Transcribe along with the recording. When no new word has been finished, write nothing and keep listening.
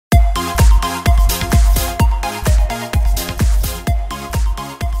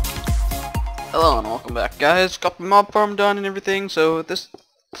on? Welcome back, guys. Got the mob farm done and everything, so this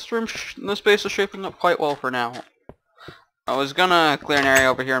base is shaping up quite well for now. I was gonna clear an area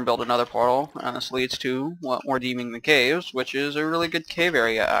over here and build another portal, and this leads to what we're deeming the caves, which is a really good cave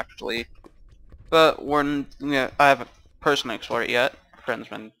area, actually. But I haven't personally explored it yet. A friend's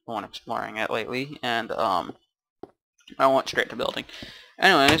been the one exploring it lately, and I went straight to building.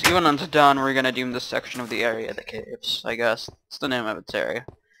 Anyways, even when it's done, we're gonna deem this section of the area the caves. I guess it's the name of its area.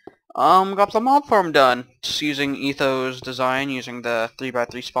 Got the mob farm done. Just using Etho's design, using the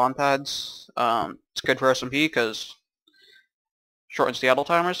 3x3 spawn pads. It's good for SMP because shortens the idle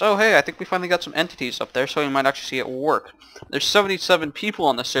timers. Oh hey, I think we finally got some entities up there, so we might actually see it work. There's 77 people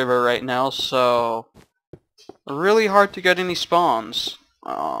on the server right now, so really hard to get any spawns.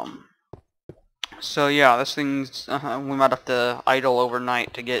 So yeah, this thing's we might have to idle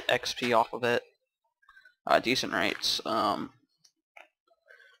overnight to get XP off of it. Decent rates.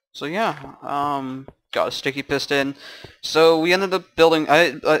 So yeah, got a sticky piston. So we ended up building.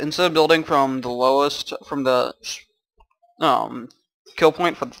 Instead of building from the lowest, from the kill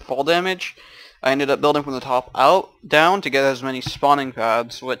point for the fall damage, I ended up building from the top down to get as many spawning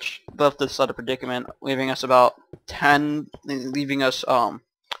pads, which left us at a predicament, leaving us 10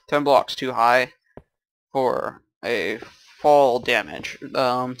 blocks too high for a fall damage,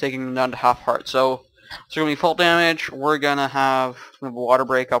 taking them down to half heart. So gonna be fall damage. We're gonna have a water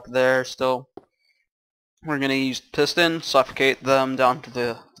break up there still. We're gonna use piston, suffocate them down to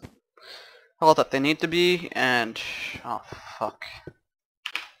the health that they need to be, and oh fuck.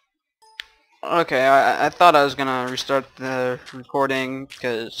 Okay, I thought I was gonna restart the recording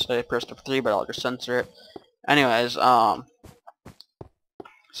because I pressed F3, but I'll just censor it. Anyways,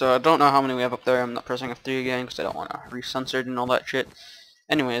 so I don't know how many we have up there. I'm not pressing F3 again because I don't want to re-censor it and all that shit.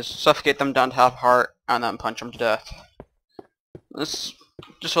 Anyways, suffocate them down to half heart and then punch them to death. This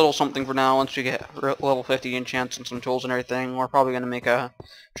just a little something for now. Once we get level 50 enchants and some tools and everything, we're probably gonna make a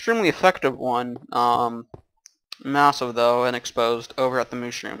extremely effective one. Massive though and exposed over at the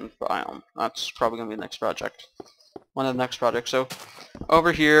mushroom biome. That's probably gonna be the next project. One of the next projects. So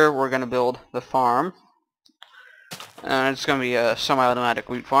over here we're gonna build the farm. And it's gonna be a semi-automatic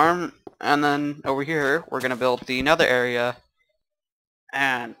loot farm. And then over here we're gonna build the nether area.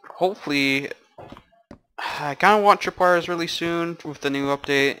 And hopefully I kinda want tripwires really soon with the new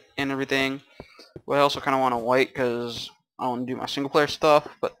update and everything. But I also kinda want a white because I wanna do my single player stuff,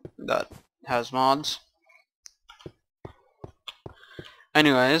 but that has mods.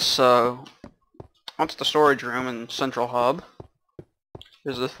 Anyways, so that's the storage room and central hub.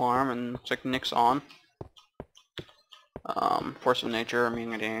 Here's the farm, and looks like Nick's on. Force of nature,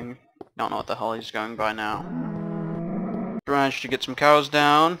 dang. Don't know what the hell he's going by now. Managed to get some cows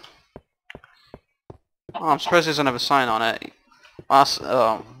down. Oh, I'm surprised he doesn't have a sign on it.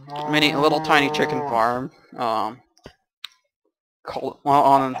 Little tiny chicken farm. On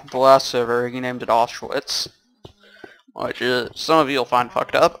the last server, he named it Auschwitz. Which some of you will find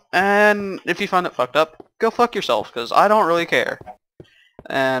fucked up, and if you find it fucked up, go fuck yourself, because I don't really care.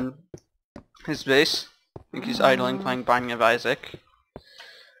 And his base, I think he's idling, playing Binding of Isaac.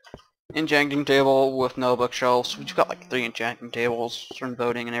 Enchanting table with no bookshelves. We've got like 3 enchanting tables from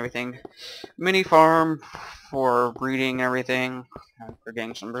voting and everything. Mini farm for breeding and everything, and for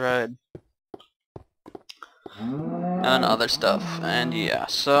getting some bread. And other stuff, and yeah,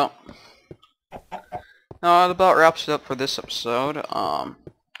 so that about wraps it up for this episode.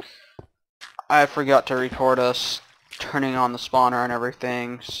 I forgot to record us turning on the spawner and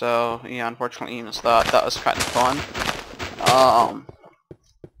everything, so yeah, unfortunately you missed that. That was kind of fun.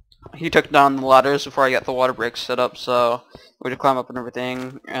 He took down the ladders before I got the water breaks set up, so we had to climb up and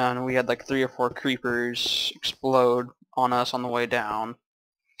everything, and we had like 3 or 4 creepers explode on us on the way down.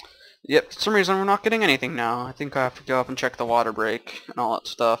 Yep, for some reason we're not getting anything now. I think I have to go up and check the water break and all that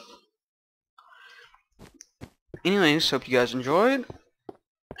stuff. Anyways, hope you guys enjoyed,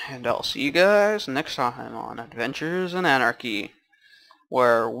 and I'll see you guys next time on Adventures in Anarchy,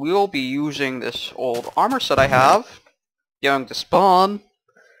 where we'll be using this old armor set I have, going to spawn,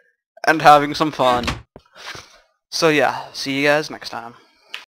 and having some fun. So yeah, see you guys next time.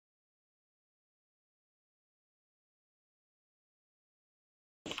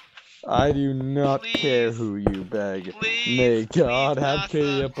 I do not care who you beg. May God have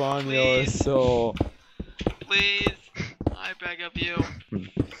pity upon your soul. Please, I beg of you.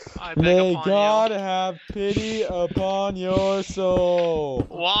 I beg May upon God you. have pity upon your soul.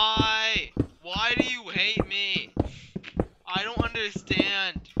 Why? Why do you hate me? I don't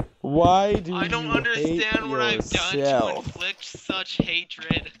understand. Why do I don't you understand hate what I've done to yourself? inflict such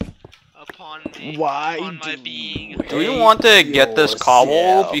hatred. upon me. Why upon my do being. Do we want to get this cobble?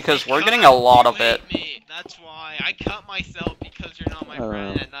 yourself? Because we're getting a lot of you it. hate me. That's why. I cut myself because you're not my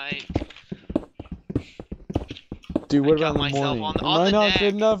friend know. at night. Dude, what I about cut in the myself morning? Am on I the not neck.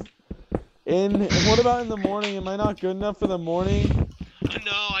 good enough? And what about in the morning? Am I not good enough for the morning?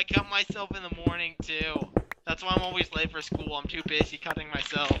 No, I cut myself in the morning too. That's why I'm always late for school. I'm too busy cutting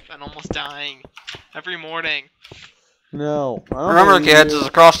myself and almost dying every morning. No. I don't Remember, believe kids, you. it's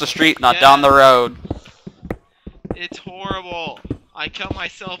across the street, not down the road. It's horrible. I cut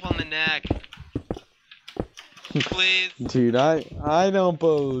myself on the neck. Please. Dude, I don't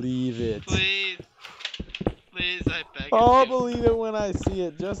believe it. Please. Please, I beg I'll of you. believe it when I see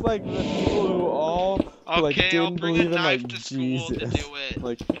it. Just like the people who all like Okay, I'll didn't bring believe a in knife like to school to Jesus. do it.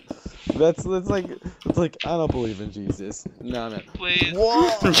 Like that's like I don't believe in Jesus. No. Please.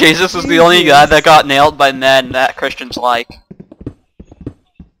 Whoa, Jesus is the only guy that got nailed by men that Christians like.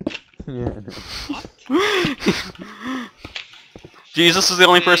 Yeah. Jesus is the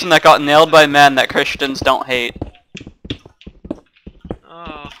only person that got nailed by men that Christians don't hate.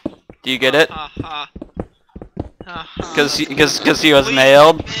 Oh. Do you get it? Ha ha. Ha ha. Because he was Please,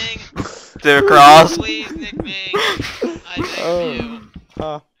 nailed Nick Ming. to a cross. Please, Nick Ming. I beg of you.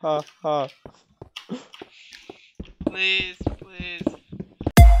 Ha ha ha. Please, please.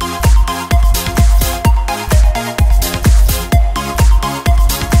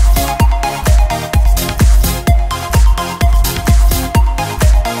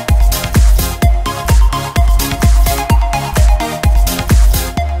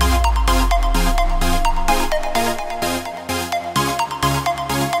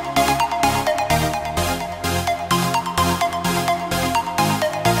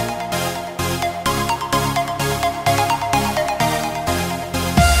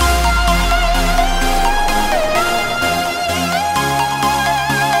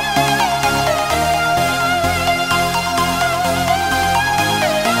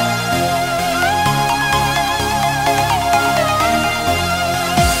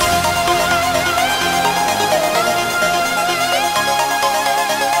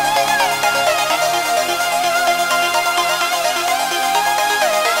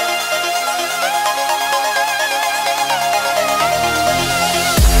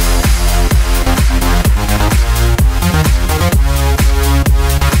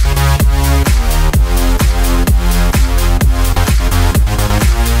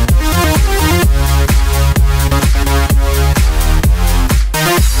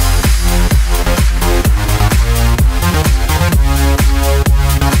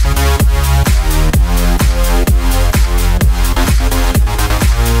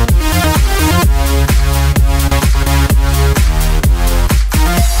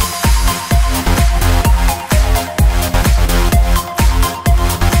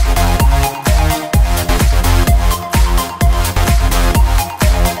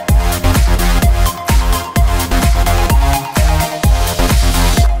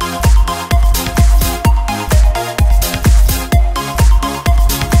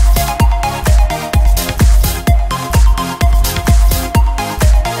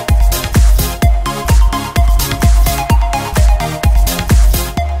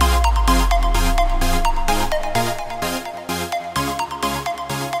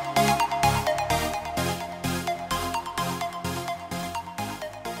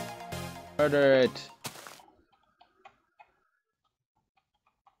 Murder it.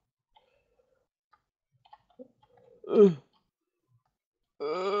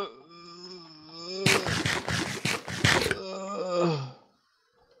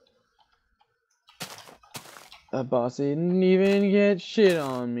 That boss didn't even get shit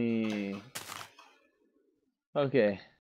on me. Okay.